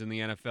worst teams in the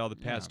NFL the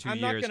past 2 years.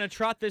 I'm not going to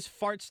trot this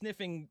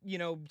fart-sniffing,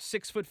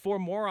 6'4"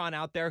 moron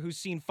out there who's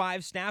seen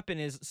 5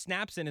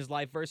 snaps in his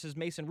life versus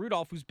Mason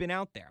Rudolph, who's been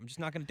out there. I'm just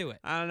not going to do it.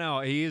 I don't know.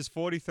 He is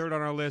 43rd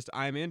on our list.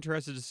 I'm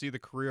interested to see the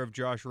career of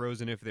Josh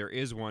Rosen if there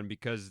is one,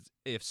 because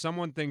if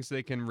someone thinks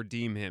they can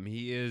redeem him,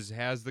 he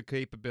has the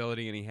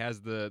capability and he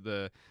has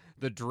the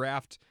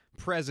draft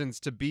presence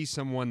to be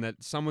someone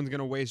that someone's going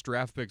to waste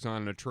draft picks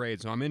on in a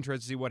trade. So I'm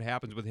interested to see what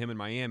happens with him in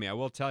Miami. I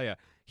will tell you,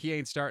 he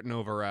ain't starting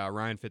over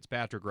Ryan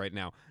Fitzpatrick right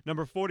now.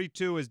 Number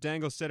 42, as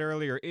Dangle said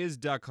earlier, is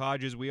Duck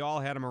Hodges. We all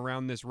had him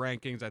around this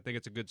rankings. I think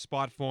it's a good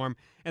spot for him.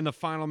 And the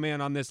final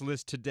man on this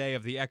list today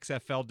of the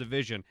XFL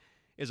division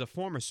is a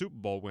former Super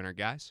Bowl winner,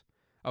 guys.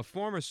 A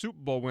former Super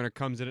Bowl winner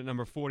comes in at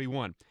number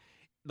 41.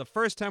 The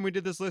first time we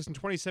did this list in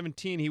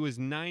 2017, he was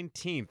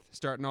 19th,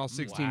 starting all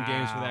 16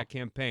 games for that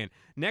campaign.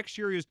 Next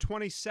year, he was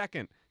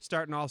 22nd,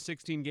 starting all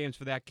 16 games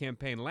for that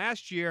campaign.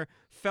 Last year,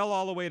 fell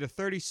all the way to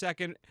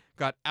 32nd,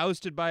 got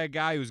ousted by a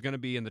guy who's going to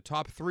be in the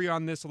top 3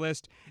 on this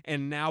list,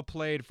 and now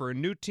played for a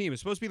new team.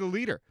 It's supposed to be the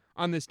leader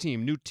on this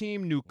team. New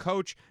team, new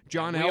coach.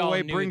 John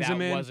Elway brings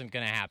him in. That wasn't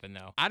going to happen,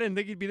 though. I didn't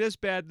think he'd be this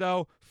bad,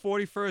 though.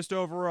 41st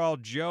overall,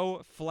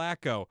 Joe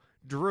Flacco.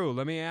 Drew,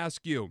 let me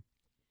ask you.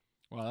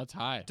 Wow, that's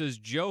high. Does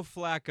Joe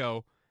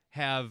Flacco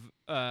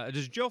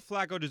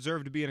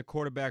deserve to be in a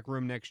quarterback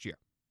room next year?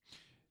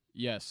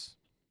 Yes.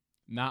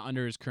 Not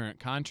under his current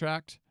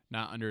contract,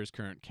 not under his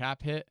current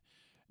cap hit,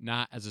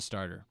 not as a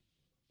starter.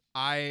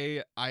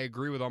 I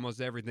agree with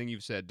almost everything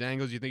you've said.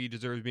 Dangles, you think he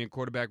deserves to be in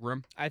quarterback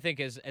room? I think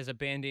as a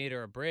Band-Aid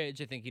or a bridge,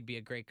 I think he'd be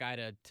a great guy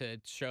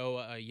to show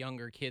a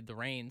younger kid the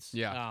reins.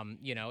 Yeah.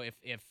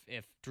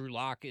 If Drew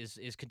Lock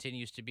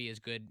continues to be as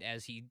good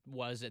as he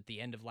was at the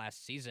end of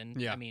last season,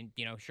 yeah. I mean,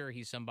 sure,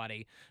 he's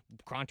somebody,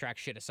 contract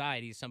shit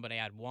aside, he's somebody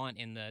I'd want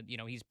in the,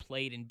 he's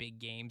played in big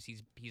games.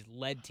 He's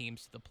led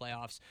teams to the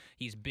playoffs.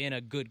 He's been a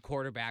good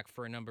quarterback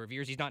for a number of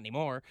years. He's not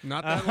anymore.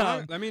 Not that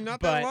long. I mean,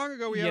 that long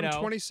ago, we had him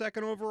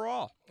 22nd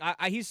overall.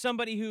 He's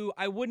somebody who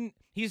I wouldn't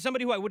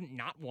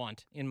not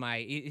want in my.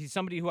 He's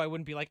somebody who I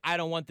wouldn't be like, I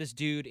don't want this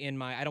dude in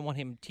my. I don't want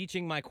him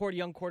teaching my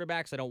young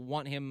quarterbacks. I don't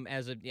want him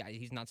as a. Yeah,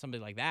 he's not somebody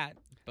like that.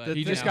 But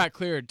he just got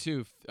cleared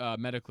too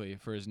medically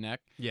for his neck.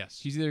 Yes,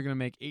 he's either going to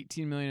make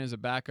 $18 million as a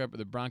backup, or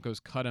the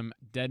Broncos cut him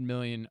dead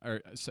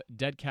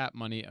cap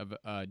money of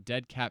a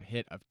dead cap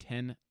hit of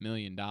 $10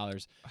 million.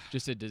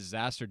 Just a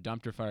disaster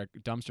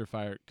dumpster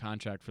fire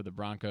contract for the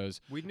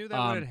Broncos. We knew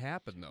that when it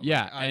happened, though.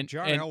 Yeah, and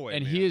John Elway,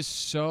 and he is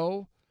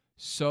so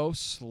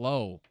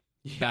slow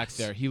back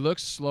there. He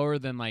looks slower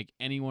than like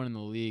anyone in the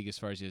league as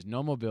far as he has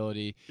no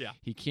mobility. Yeah,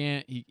 he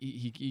can't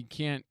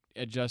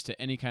adjust to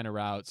any kind of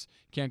routes.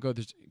 Can't go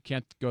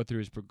through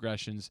his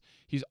progressions.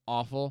 He's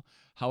awful.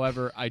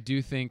 However, I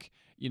do think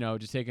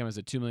just take him as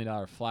a $2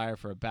 million flyer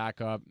for a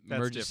backup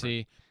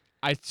emergency. Different.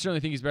 I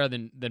certainly think he's better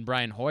than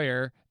Brian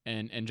Hoyer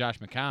and Josh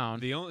McCown.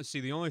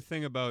 The only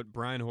thing about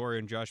Brian Hoyer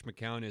and Josh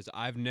McCown is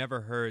I've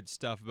never heard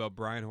stuff about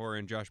Brian Hoyer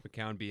and Josh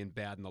McCown being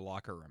bad in the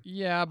locker room.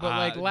 Yeah, but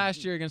like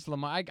last year against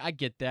Lamar, I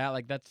get that.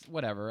 Like that's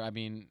whatever. I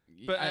mean,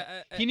 but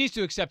he needs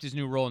to accept his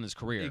new role in his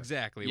career.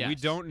 Exactly. Yes, we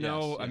don't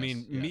know.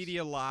 Yes,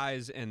 media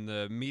lies, and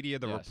the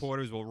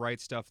reporters will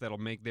write stuff that'll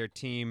make their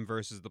team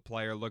versus the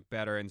player look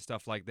better and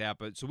stuff like that.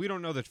 But so we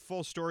don't know the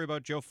full story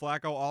about Joe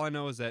Flacco. All I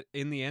know is that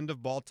in the end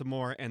of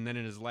Baltimore and then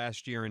in his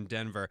last year in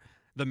Denver,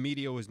 the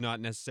media was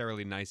not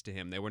necessarily nice to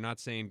him. They were not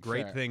saying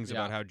great things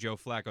about how Joe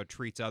Flacco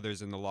treats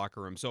others in the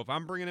locker room. So if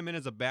I'm bringing him in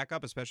as a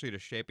backup, especially to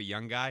shape a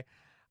young guy,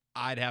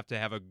 I'd have to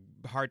have a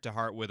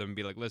heart-to-heart with him and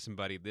be like, listen,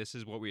 buddy, this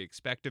is what we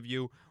expect of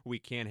you. We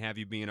can't have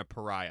you being a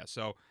pariah.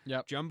 So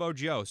Jumbo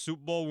Joe,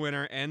 Super Bowl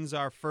winner, ends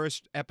our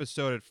first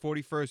episode at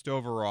 41st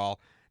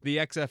overall, the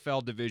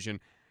XFL division.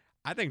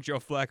 I think Joe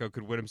Flacco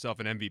could win himself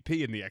an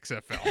MVP in the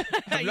XFL.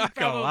 I'm not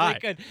going to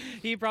lie.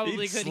 He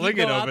probably could. Sling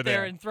He'd it go over out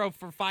there and throw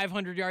for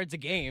 500 yards a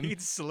game.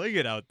 He'd sling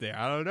it out there.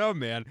 I don't know,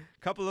 man. A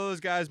couple of those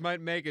guys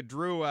might make it.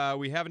 Drew,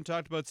 we haven't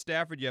talked about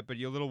Stafford yet, but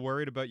you a little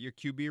worried about your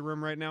QB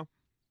room right now?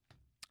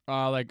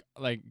 Like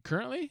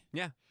currently?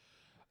 Yeah.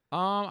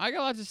 I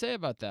got a lot to say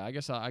about that. I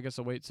guess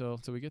I'll wait till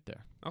we get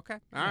there. Okay.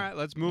 All right,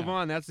 let's move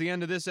on. That's the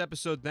end of this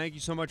episode. Thank you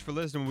so much for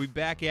listening. We'll be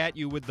back at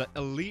you with the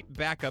elite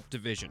backup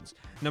divisions,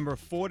 number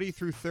 40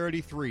 through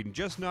 33.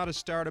 Just not a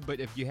starter, but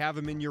if you have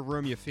them in your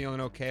room, you're feeling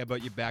okay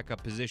about your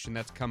backup position.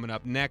 That's coming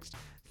up next.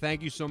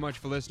 Thank you so much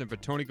for listening. For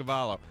Tony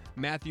Cavallo,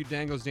 Matthew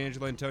Dangles,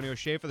 D'Angelo Antonio,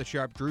 Schaefer the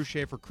Sharp, Drew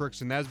Schaefer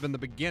Crookston. That has been the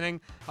beginning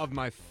of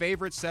my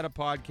favorite set of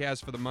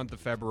podcasts for the month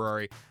of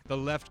February, the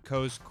Left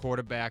Coast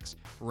Quarterbacks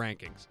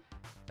Rankings.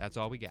 That's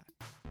all we got.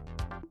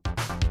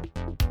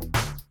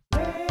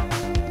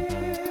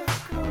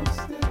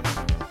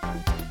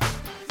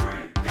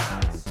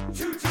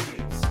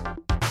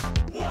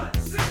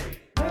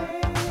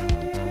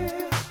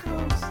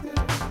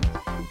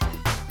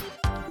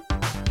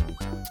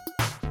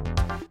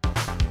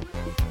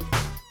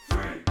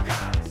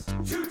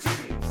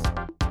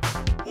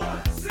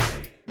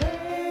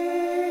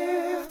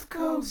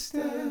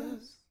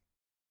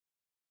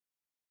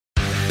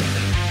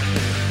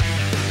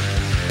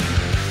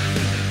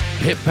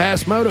 Pit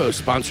Pass Moto,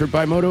 sponsored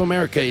by Moto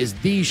America, is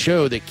the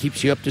show that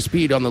keeps you up to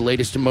speed on the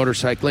latest in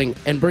motorcycling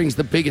and brings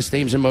the biggest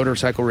names in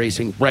motorcycle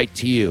racing right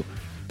to you.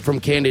 From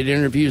candid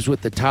interviews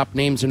with the top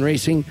names in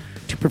racing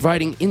to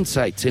providing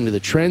insights into the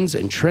trends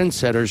and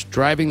trendsetters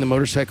driving the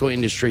motorcycle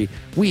industry,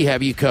 we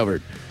have you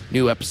covered.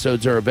 New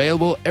episodes are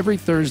available every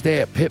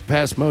Thursday at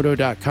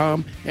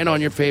pitpassmoto.com and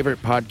on your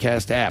favorite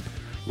podcast app.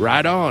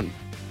 Ride on!